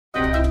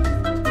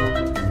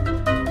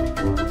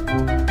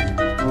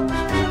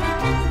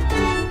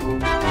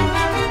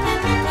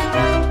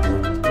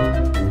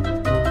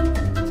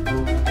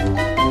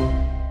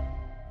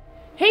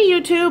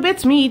YouTube,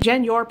 it's me,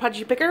 Jen, your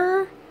Pudgy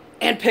Picker,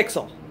 and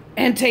Pixel,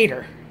 and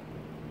Tater.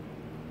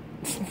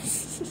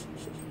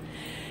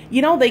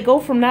 You know, they go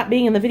from not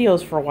being in the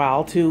videos for a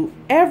while to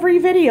every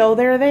video,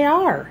 there they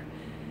are.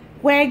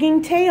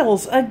 Wagging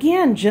tails,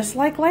 again, just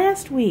like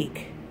last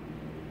week.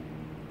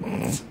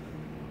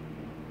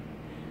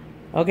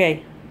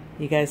 Okay,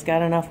 you guys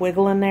got enough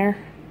wiggle in there?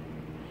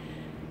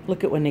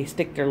 Look at when they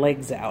stick their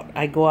legs out.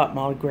 I go up and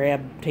I'll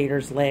grab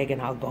Tater's leg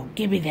and I'll go,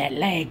 give me that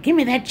leg, give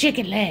me that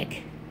chicken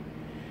leg.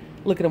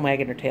 Look at them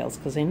wagging their tails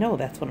because they know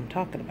that's what I'm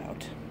talking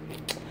about.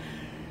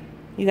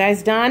 You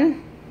guys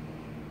done?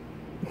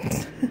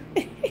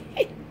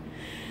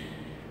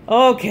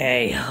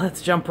 Okay,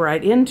 let's jump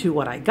right into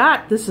what I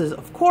got. This is,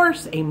 of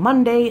course, a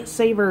Monday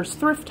Savers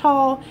thrift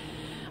haul.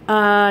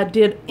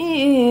 Did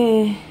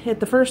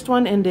at the first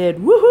one and did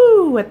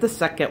woohoo at the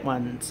second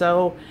one.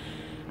 So,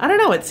 I don't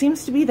know, it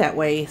seems to be that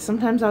way.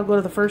 Sometimes I'll go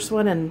to the first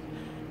one and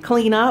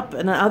clean up,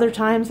 and other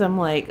times I'm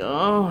like,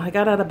 oh, I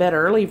got out of bed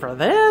early for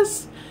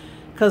this.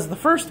 Because the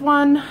first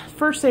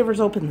Savers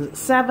opens at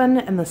 7,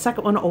 and the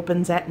second one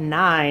opens at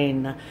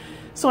 9.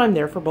 So I'm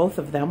there for both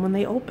of them when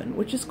they open,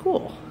 which is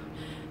cool.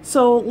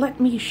 So let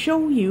me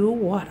show you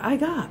what I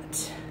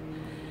got.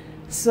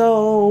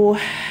 So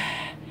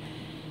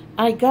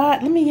I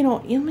got, let me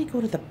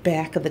go to the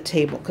back of the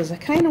table because I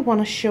kind of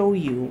want to show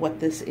you what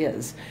this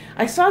is.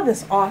 I saw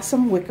this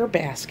awesome wicker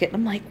basket and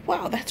I'm like,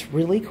 wow, that's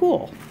really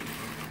cool.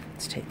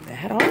 Let's take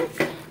that off.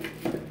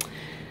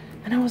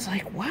 And I was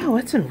like, wow,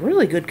 it's in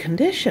really good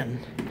condition.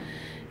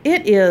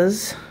 It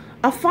is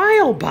a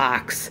file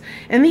box.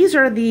 And these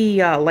are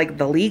the, like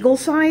the legal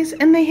size,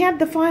 and they had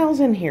the files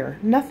in here,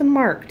 nothing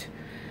marked.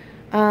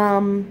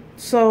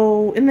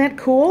 So isn't that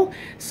cool?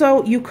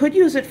 So you could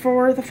use it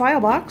for the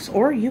file box,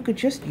 or you could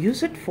just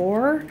use it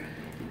for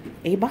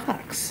a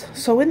box.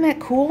 So isn't that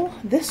cool?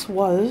 This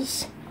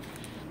was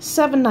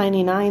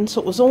 $7.99,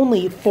 so it was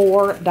only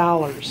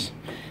 $4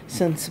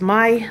 since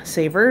my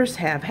Savers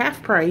have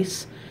half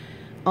price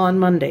on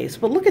Mondays.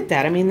 But look at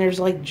that. I mean, there's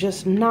like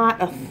just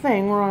not a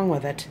thing wrong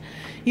with it.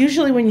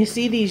 Usually when you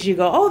see these, you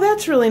go, oh,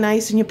 that's really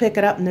nice, and you pick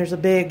it up and there's a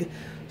big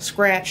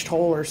scratched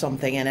hole or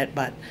something in it.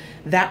 But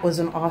that was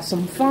an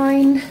awesome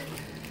find.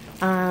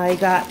 I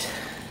got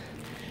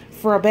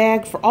for a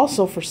bag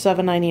also for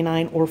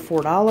 $7.99 or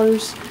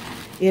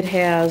 $4. It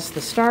has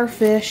the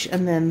starfish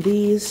and then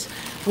these,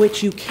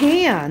 which you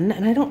can,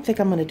 and I don't think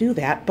I'm going to do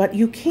that, but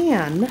you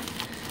can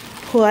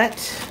put,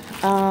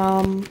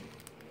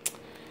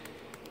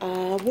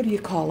 what do you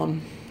call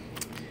them?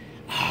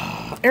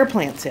 Air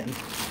plants in.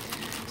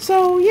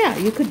 So yeah,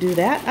 you could do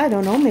that. I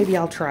don't know, maybe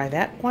I'll try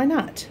that. Why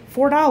not?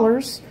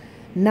 $4,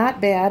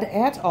 not bad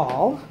at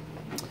all.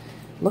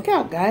 Look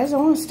out, guys, I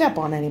don't want to step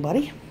on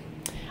anybody.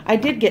 I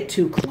did get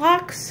 2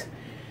 clocks.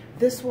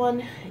 This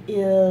one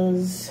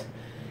is,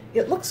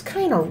 it looks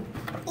kind of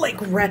like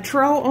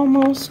retro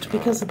almost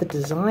because of the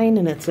design,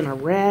 and it's in a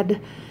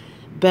red.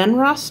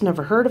 Benrus,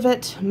 never heard of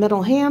it.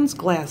 Metal hands,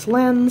 glass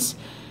lens.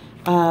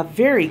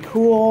 Very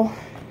cool.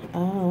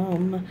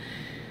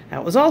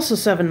 That was also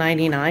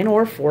 $7.99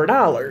 or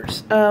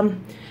 $4.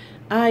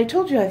 I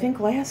told you, I think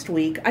last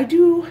week, I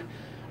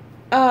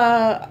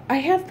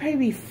have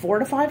maybe 4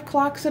 to 5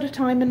 clocks at a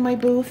time in my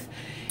booth,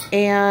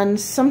 and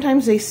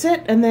sometimes they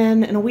sit, and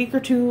then in a week or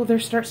two, they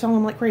start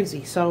selling like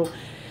crazy. So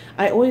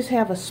I always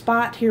have a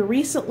spot here.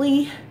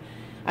 Recently,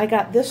 I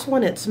got this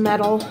one. It's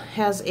metal,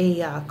 has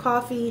a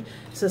coffee,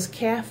 it says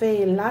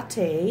Cafe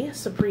Latte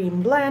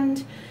Supreme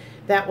Blend.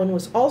 That one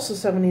was also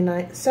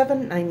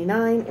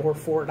 $7.99 or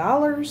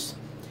 $4.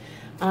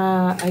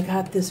 I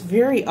got this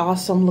very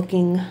awesome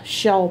looking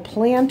shell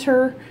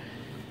planter.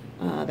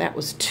 That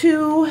was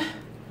 $2.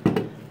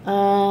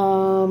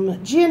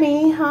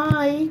 Ginny,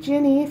 hi,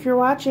 Ginny, if you're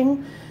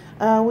watching.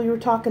 We were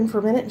talking for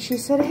a minute and she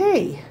said,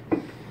 hey,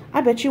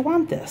 I bet you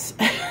want this.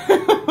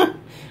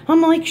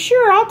 I'm like,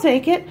 sure, I'll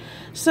take it.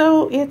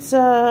 So it's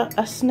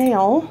a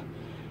snail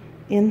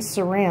in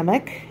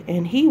ceramic,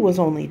 and he was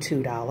only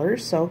 $2.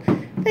 So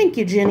thank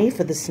you, Ginny,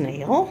 for the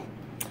snail.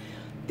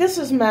 This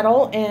is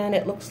metal, and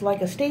it looks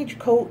like a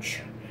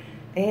stagecoach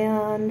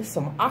and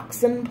some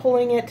oxen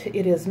pulling it.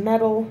 It is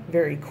metal,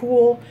 very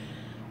cool.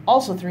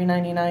 Also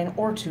 $3.99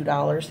 or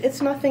 $2.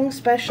 It's nothing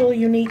special,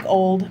 unique,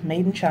 old,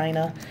 made in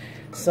China.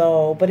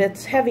 So, but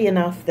it's heavy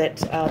enough that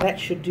that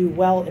should do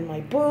well in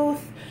my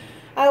booth.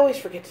 I always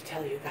forget to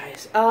tell you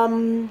guys.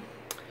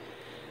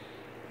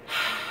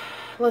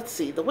 Let's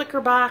see, the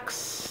wicker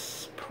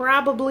box,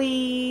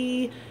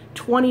 probably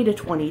 20 to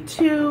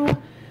 22.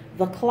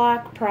 The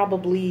clock,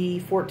 probably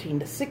 14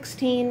 to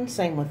 16.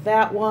 Same with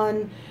that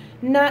one.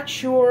 Not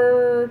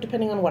sure,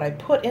 depending on what I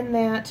put in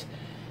that.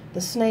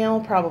 The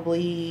snail,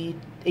 probably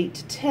 8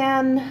 to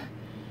 10.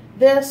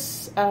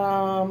 This, if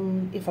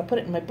I put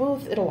it in my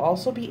booth, it'll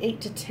also be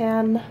 8 to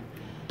 10.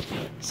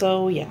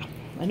 So, yeah.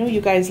 I know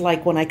you guys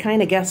like when I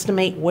kind of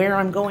guesstimate where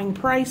I'm going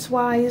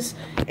price-wise,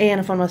 and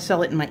if I'm going to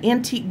sell it in my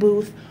antique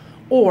booth,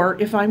 or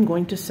if I'm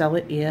going to sell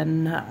it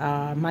in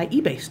my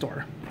eBay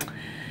store.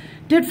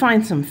 Did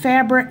find some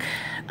fabric.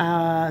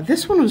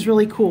 This one was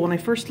really cool. When I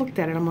first looked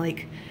at it, I'm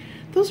like,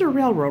 those are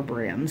railroad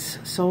brands.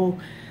 So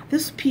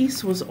this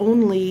piece was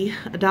only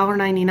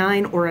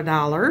 $1.99 or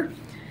 $1.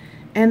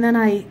 And then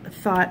I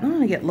thought, I'm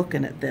gonna get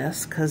looking at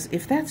this, because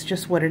if that's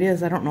just what it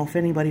is, I don't know if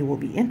anybody will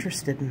be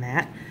interested in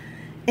that.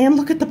 And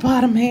look at the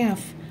bottom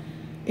half.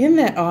 Isn't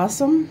that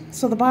awesome?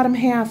 So the bottom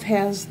half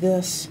has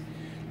this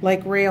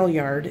like rail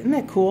yard. Isn't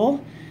that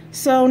cool?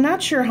 So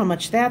not sure how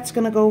much that's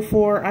gonna go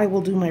for. I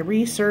will do my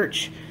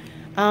research.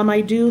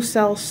 I do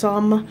sell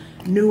some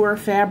newer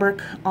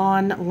fabric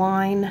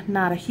online,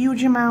 not a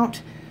huge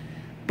amount,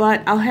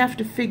 but I'll have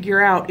to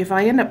figure out, if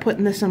I end up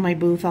putting this in my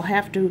booth, I'll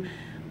have to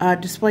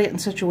display it in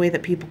such a way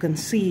that people can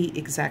see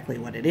exactly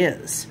what it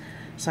is.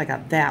 So I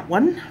got that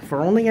one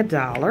for only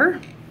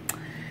 $1.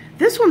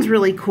 This one's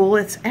really cool.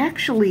 It's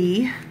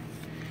actually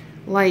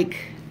like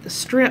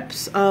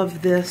strips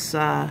of this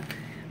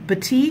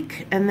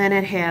batik, and then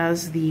it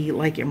has the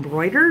like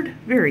embroidered.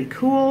 Very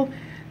cool.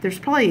 There's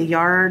probably a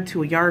yard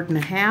to a yard and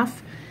a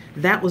half.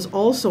 That was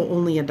also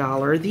only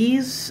 $1.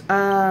 These,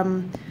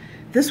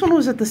 this one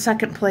was at the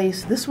second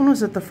place. This one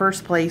was at the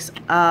first place.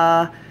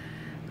 The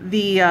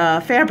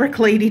fabric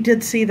lady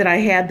did see that I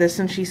had this,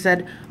 and she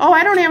said, oh,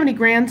 I don't have any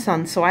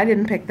grandsons, so I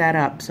didn't pick that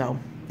up. So,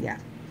 yeah.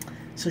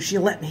 So she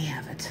let me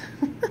have it.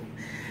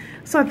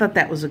 So I thought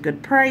that was a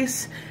good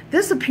price.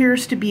 This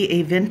appears to be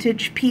a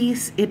vintage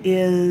piece. It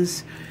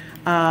is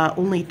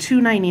only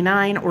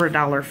 $2.99 or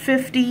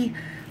 $1.50.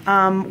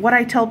 What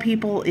I tell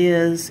people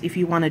is, if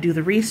you want to do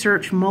the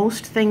research,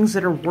 most things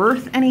that are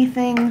worth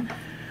anything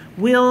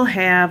will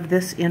have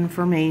this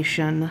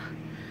information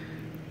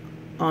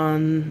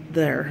on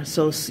there.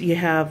 So you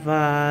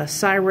have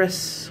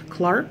Cyrus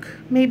Clark,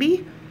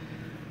 maybe.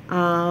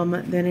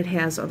 Then it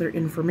has other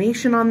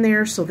information on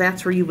there, so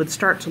that's where you would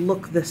start to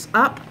look this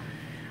up.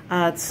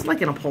 It's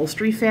like an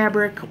upholstery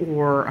fabric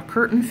or a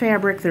curtain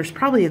fabric. There's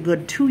probably a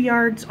good 2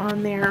 yards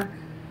on there.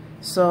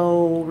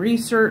 So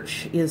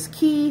research is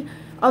key.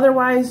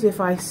 Otherwise,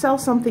 if I sell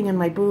something in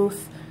my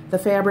booth, the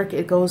fabric,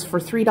 it goes for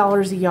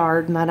 $3 a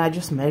yard, and then I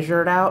just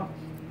measure it out,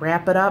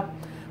 wrap it up,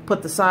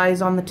 put the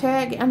size on the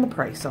tag and the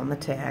price on the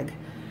tag.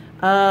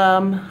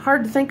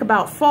 Hard to think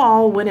about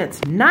fall when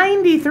it's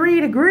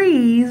 93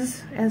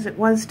 degrees, as it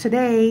was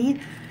today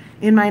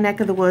in my neck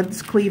of the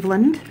woods,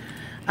 Cleveland.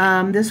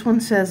 This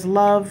one says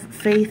love,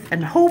 faith,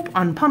 and hope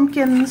on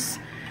pumpkins.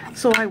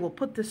 So I will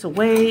put this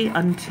away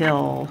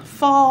until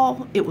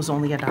fall. It was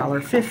only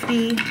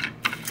 $1.50.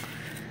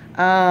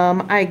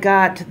 I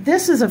got,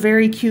 this is a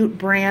very cute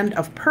brand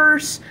of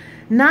purse.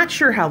 Not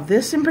sure how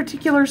this in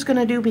particular is going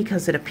to do,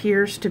 because it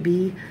appears to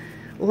be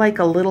like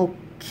a little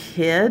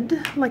kid,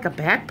 like a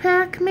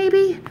backpack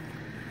maybe.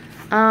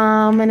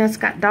 And it's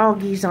got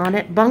doggies on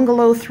it.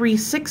 Bungalow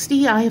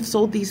 360. I have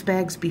sold these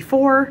bags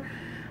before.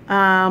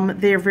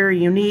 They're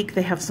very unique.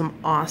 They have some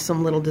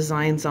awesome little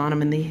designs on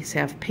them, and these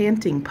have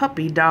panting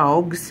puppy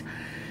dogs.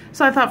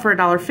 So I thought for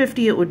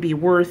 $1.50 it would be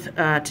worth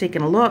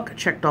taking a look.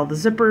 Checked all the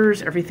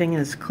zippers. Everything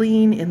is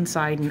clean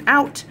inside and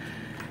out.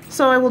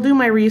 So I will do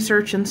my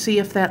research and see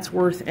if that's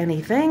worth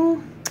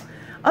anything.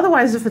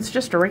 Otherwise, if it's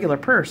just a regular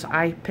purse,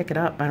 I pick it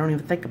up. I don't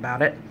even think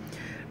about it.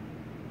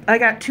 I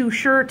got 2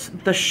 shirts.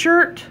 The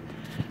shirt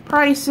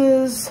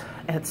prices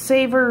at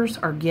Savers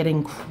are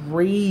getting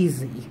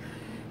crazy.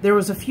 There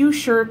was a few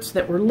shirts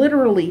that were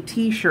literally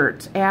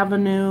t-shirts,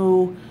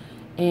 Avenue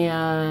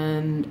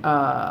and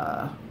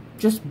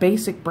just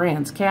basic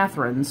brands,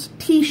 Catherine's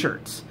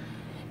t-shirts,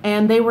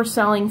 and they were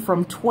selling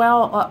from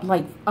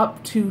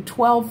up to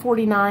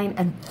 $12.49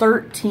 and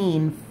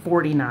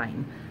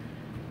 $13.49.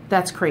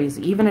 That's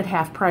crazy. Even at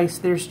half price,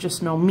 there's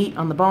just no meat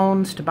on the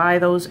bones to buy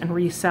those and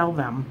resell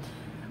them.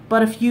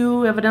 But if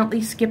you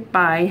evidently skip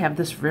by, have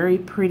this very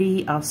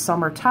pretty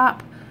summer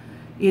top.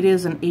 It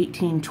is an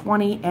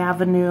 1820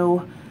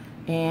 Avenue,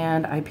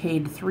 and I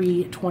paid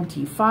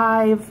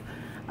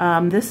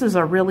 $3.25. This is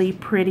a really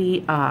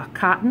pretty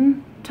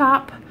cotton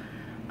top.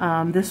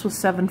 This was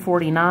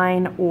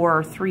 $7.49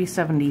 or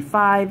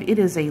 $3.75. It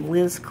is a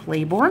Liz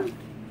Claiborne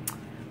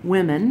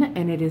women,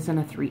 and it is in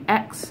a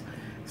 3X.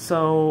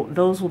 So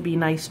those will be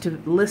nice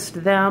to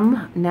list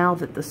them now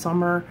that the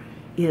summer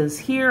is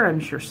here. I'm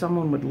sure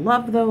someone would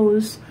love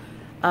those.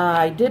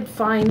 I did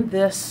find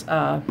this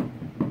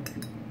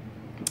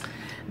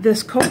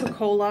this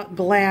Coca-Cola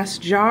glass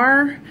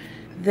jar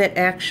that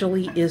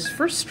actually is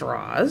for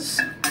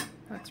straws.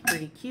 That's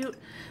pretty cute.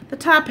 The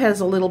top has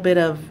a little bit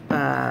of,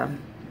 I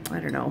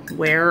don't know,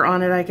 wear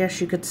on it, I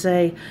guess you could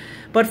say.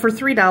 But for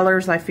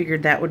 $3, I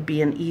figured that would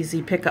be an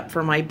easy pickup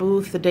for my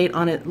booth. The date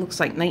on it looks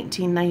like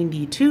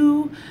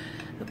 1992.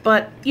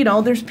 But, you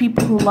know, there's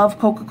people who love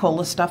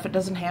Coca-Cola stuff. It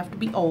doesn't have to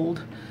be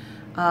old.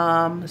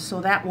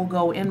 So that will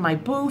go in my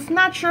booth.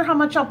 Not sure how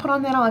much I'll put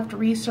on that. I'll have to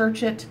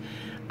research it.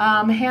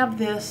 Have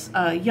this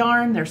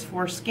yarn. There's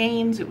 4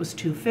 skeins. It was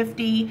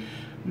 $2.50.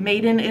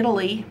 Made in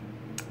Italy.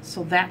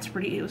 So that's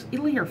pretty. It was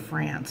Italy or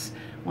France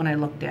when I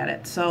looked at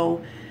it.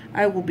 So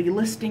I will be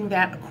listing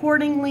that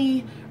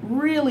accordingly.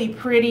 Really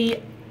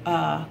pretty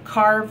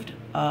carved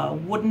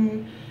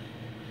wooden,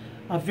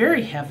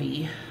 very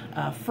heavy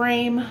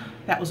frame.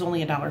 That was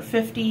only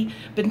 $1.50.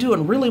 Been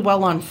doing really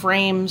well on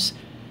frames.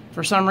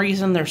 For some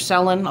reason, they're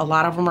selling. A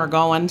lot of them are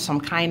going, so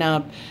I'm kind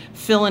of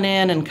filling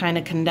in and kind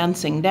of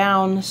condensing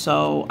down.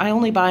 So I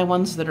only buy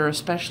ones that are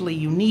especially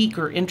unique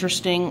or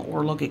interesting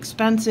or look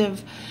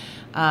expensive.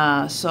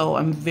 So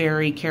I'm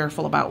very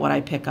careful about what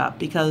I pick up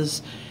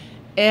because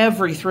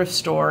every thrift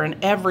store and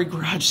every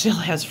garage sale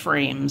has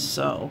frames.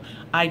 So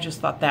I just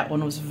thought that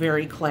one was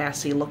very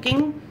classy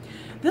looking.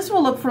 This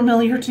will look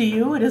familiar to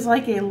you. It is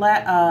like a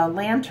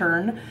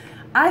lantern.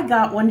 I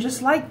got one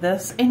just like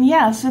this, and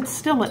yes, it's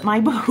still at my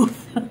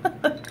booth.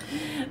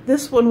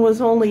 This one was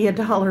only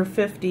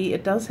 $1.50.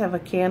 It does have a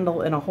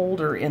candle and a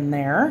holder in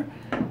there.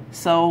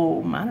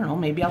 So, I don't know,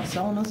 maybe I'll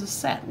sell them as a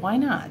set. Why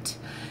not?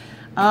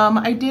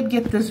 I did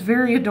get this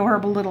very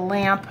adorable little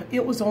lamp.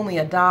 It was only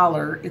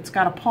 $1. It's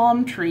got a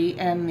palm tree,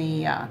 and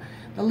the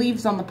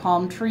leaves on the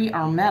palm tree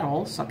are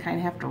metal, so I kind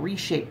of have to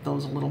reshape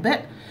those a little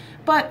bit.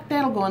 But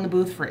that'll go in the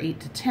booth for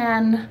 8 to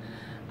 10.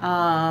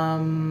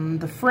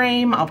 The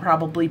frame, I'll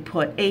probably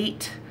put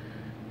 8.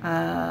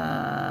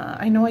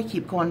 I know I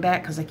keep going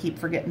back because I keep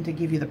forgetting to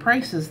give you the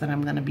prices that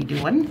I'm going to be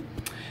doing.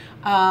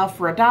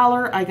 For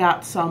 $1, I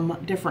got some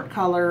different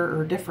color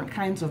or different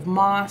kinds of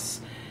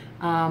moss.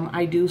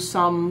 I do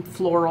some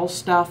floral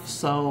stuff,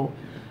 so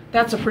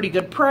that's a pretty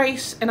good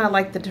price, and I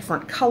like the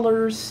different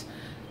colors.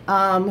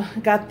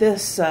 Got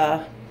this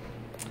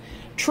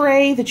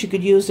tray that you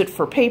could use it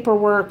for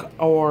paperwork,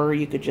 or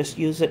you could just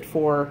use it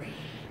for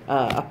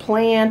a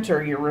plant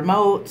or your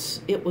remotes.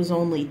 It was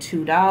only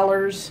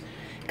 $2.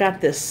 Got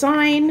this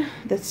sign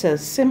that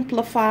says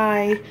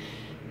Simplify.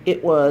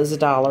 It was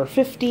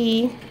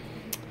 $1.50.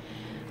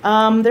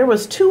 There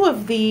was 2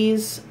 of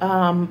these,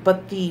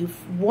 but the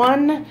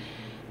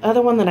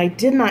other one that I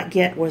did not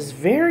get was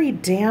very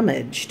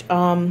damaged.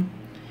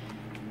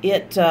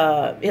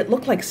 It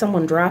looked like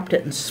someone dropped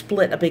it and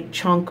split a big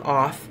chunk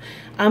off.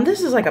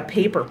 This is like a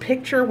paper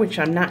picture, which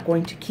I'm not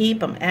going to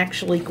keep. I'm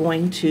actually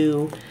going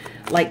to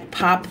like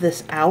pop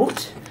this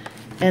out,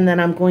 and then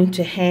I'm going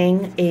to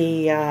hang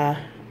a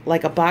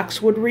like a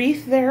boxwood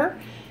wreath there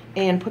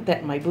and put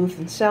that in my booth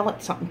and sell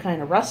it. Something kind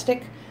of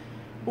rustic.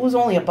 It was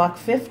only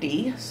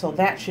 $1.50, so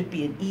that should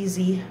be an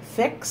easy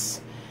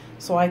fix.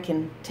 So I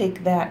can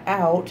take that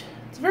out.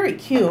 It's very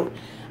cute.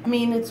 I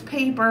mean, it's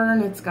paper,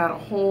 and it's got a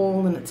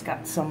hole, and it's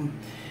got some,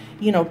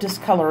 you know,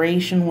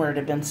 discoloration where it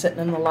had been sitting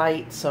in the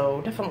light. So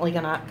definitely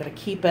not going to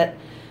keep it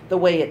the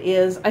way it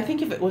is. I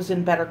think if it was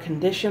in better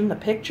condition, the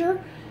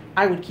picture,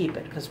 I would keep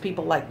it because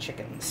people like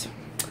chickens.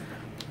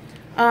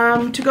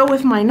 To go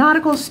with my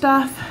nautical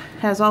stuff,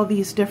 has all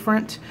these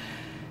different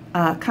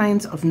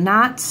kinds of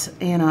knots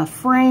and a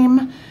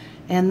frame,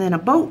 and then a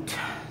boat.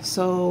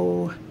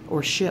 So,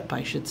 or ship,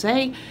 I should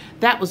say.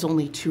 That was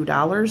only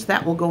 $2.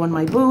 That will go in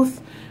my booth.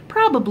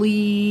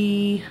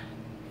 Probably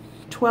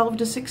 12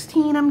 to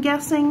 16, I'm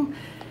guessing.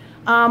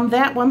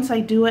 That once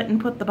I do it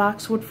and put the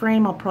boxwood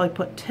frame, I'll probably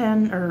put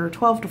 10 or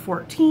 12 to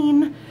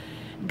 14.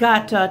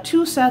 Got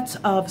 2 sets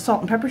of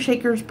salt and pepper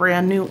shakers,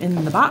 brand new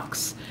in the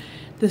box.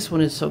 This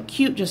one is so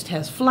cute, just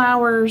has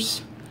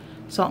flowers.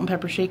 Salt and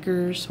pepper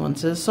shakers. One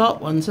says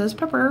salt, one says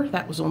pepper.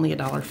 That was only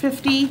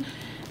 $1.50.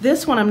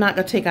 This one I'm not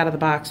going to take out of the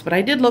box, but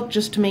I did look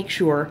just to make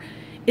sure.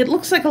 It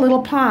looks like a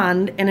little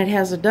pond, and it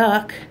has a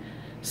duck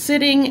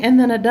sitting and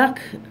then a duck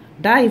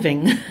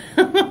diving.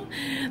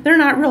 They're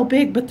not real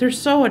big, but they're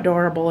so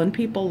adorable, and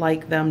people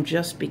like them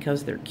just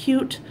because they're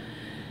cute.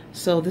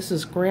 So this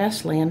is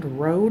Grassland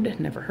Road.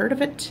 Never heard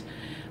of it.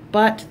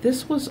 But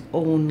this was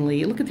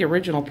only, look at the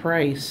original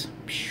price.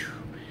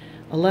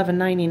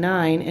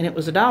 $11.99, and it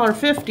was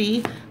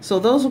 $1.50. So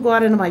those will go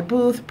out into my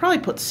booth. Probably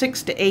put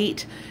 6 to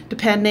 8,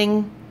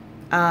 depending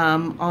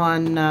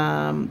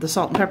on the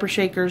salt and pepper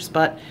shakers.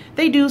 But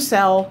they do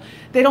sell.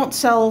 They don't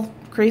sell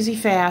crazy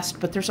fast,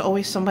 but there's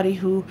always somebody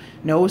who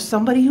knows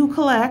somebody who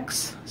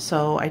collects.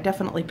 So I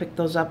definitely pick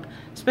those up,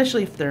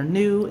 especially if they're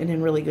new and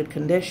in really good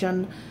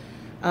condition.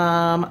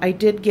 I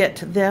did get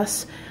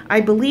this.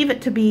 I believe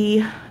it to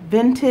be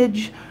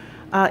vintage.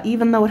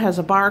 Even though it has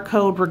a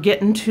barcode, we're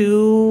getting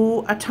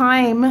to a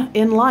time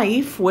in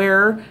life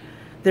where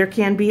there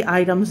can be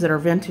items that are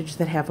vintage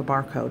that have a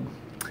barcode.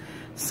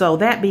 So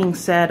that being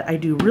said, I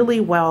do really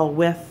well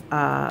with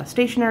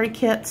stationery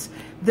kits.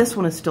 This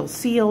one is still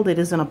sealed. It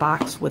is in a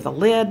box with a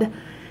lid.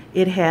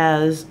 It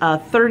has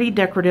 30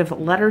 decorative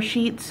letter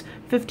sheets,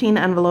 15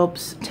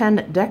 envelopes,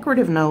 10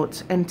 decorative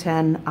notes, and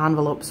 10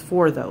 envelopes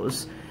for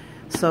those.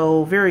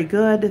 So very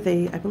good.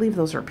 I believe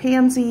those are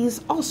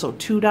pansies, also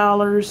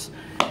 $2.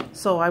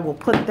 So I will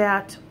put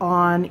that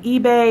on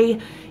eBay.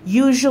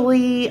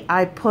 Usually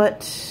I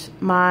put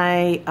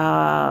my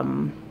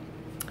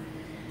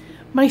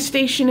my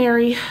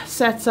stationery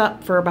sets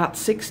up for about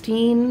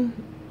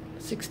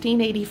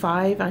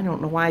 $16.85. I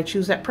don't know why I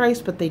choose that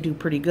price, but they do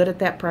pretty good at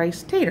that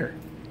price. Tater,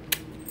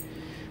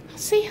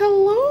 say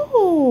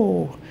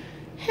hello.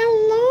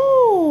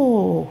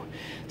 Hello.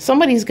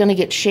 Somebody's going to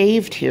get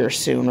shaved here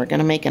soon. We're going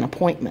to make an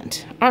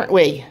appointment, aren't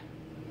we?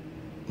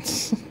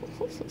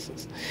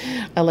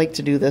 I like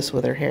to do this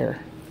with her hair.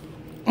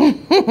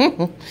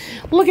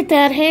 Look at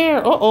that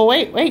hair. Uh-oh,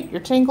 wait,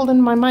 you're tangled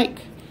in my mic.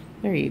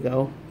 There you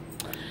go.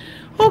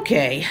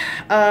 Okay,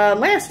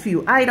 last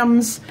few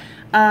items.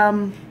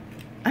 I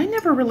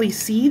never really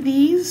see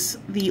these,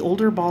 the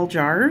older ball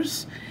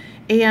jars,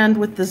 and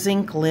with the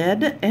zinc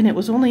lid, and it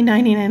was only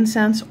 99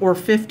 cents or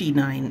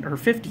 59 or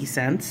 50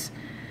 cents.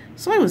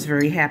 So I was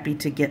very happy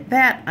to get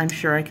that. I'm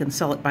sure I can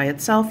sell it by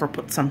itself or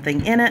put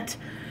something in it.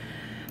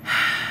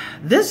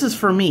 This is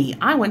for me.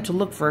 I went to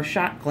look for a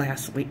shot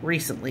glass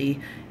recently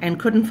and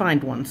couldn't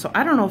find one. So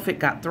I don't know if it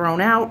got thrown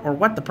out or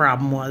what the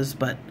problem was,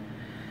 but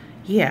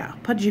yeah,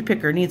 Pudgy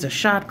Picker needs a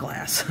shot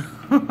glass.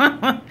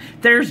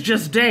 There's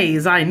just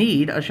days I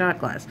need a shot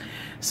glass.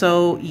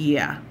 So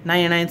yeah,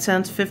 99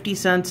 cents, 50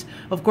 cents.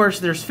 Of course,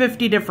 there's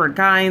 50 different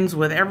kinds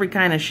with every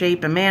kind of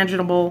shape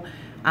imaginable.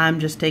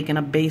 I'm just taking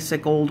a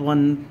basic old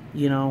one,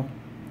 you know,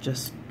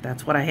 just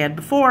that's what I had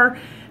before.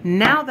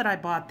 Now that I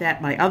bought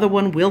that, my other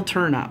one will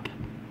turn up,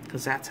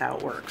 because that's how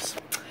it works.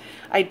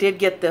 I did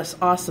get this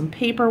awesome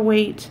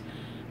paperweight.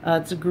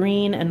 It's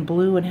green and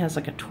blue and has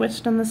like a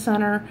twist in the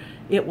center.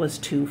 It was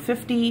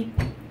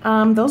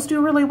 $2.50. Those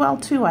do really well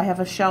too. I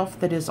have a shelf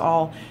that is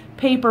all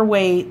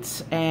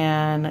paperweights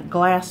and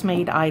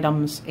glass-made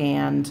items,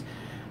 and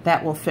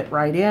that will fit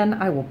right in.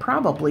 I will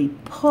probably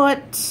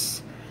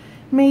put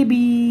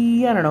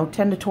maybe, I don't know,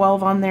 10 to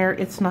 12 on there.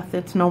 It's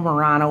no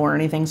Murano or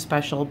anything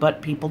special,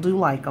 but people do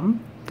like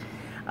them.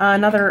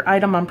 Another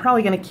item I'm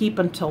probably going to keep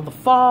until the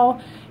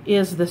fall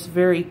is this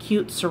very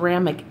cute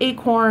ceramic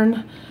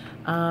acorn.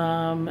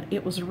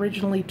 It was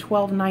originally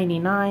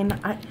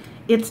 $12.99.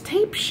 It's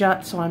taped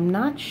shut, so I'm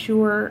not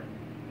sure.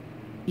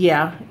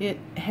 Yeah, it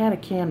had a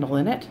candle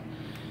in it.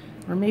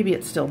 Or maybe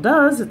it still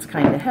does. It's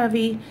kind of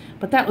heavy.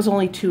 But that was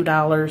only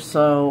 $2,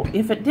 so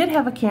if it did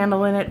have a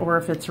candle in it, or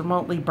if it's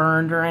remotely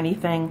burned or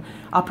anything,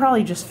 I'll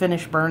probably just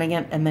finish burning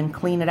it and then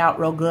clean it out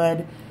real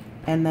good,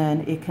 and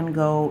then it can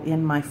go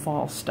in my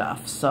fall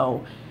stuff.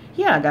 So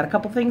yeah, I got a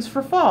couple things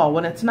for fall.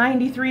 When it's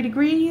 93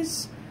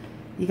 degrees,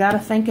 you gotta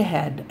think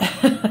ahead.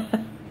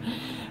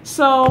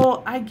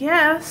 So I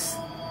guess,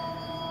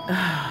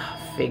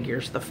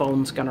 figures, the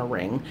phone's gonna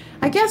ring.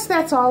 I guess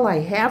that's all I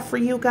have for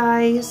you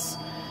guys.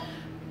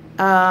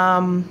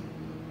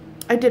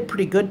 I did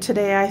pretty good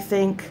today, I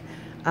think.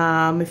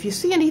 If you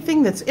see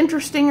anything that's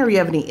interesting or you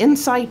have any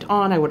insight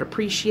on, I would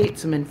appreciate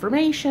some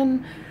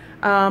information.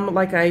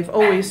 Like I've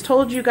always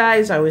told you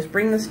guys, I always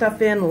bring the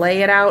stuff in,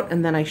 lay it out,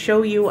 and then I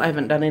show you. I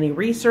haven't done any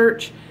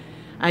research.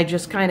 I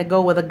just kind of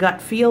go with a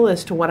gut feel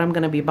as to what I'm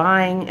going to be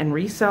buying and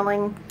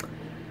reselling.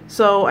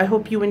 So I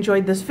hope you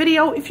enjoyed this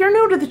video. If you're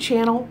new to the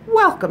channel,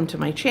 welcome to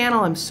my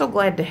channel. I'm so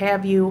glad to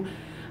have you.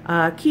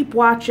 Keep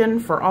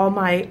watching for all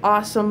my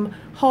awesome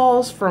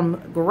hauls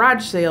from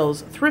garage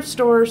sales, thrift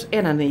stores,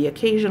 and on the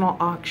occasional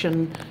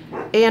auction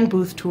and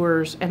booth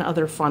tours and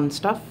other fun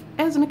stuff,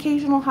 as an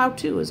occasional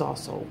how-to is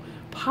also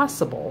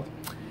possible.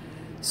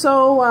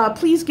 So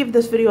please give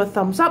this video a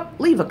thumbs up,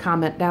 leave a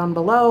comment down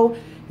below.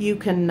 You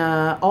can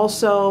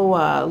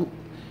also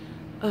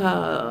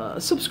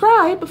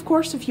subscribe, of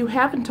course, if you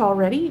haven't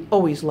already.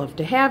 Always love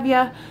to have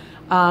you.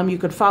 You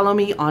could follow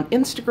me on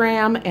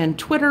Instagram and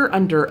Twitter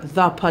under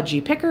The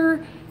Pudgy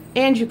Picker,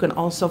 and you can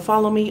also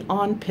follow me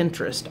on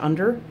Pinterest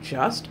under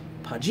just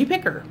Pudgy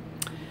Picker,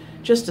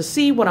 just to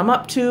see what I'm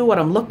up to, what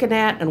I'm looking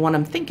at, and what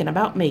I'm thinking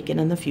about making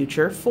in the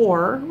future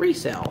for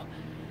resale.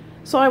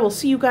 So I will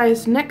see you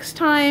guys next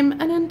time,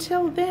 and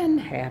until then,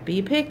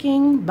 happy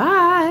picking.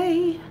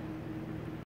 Bye!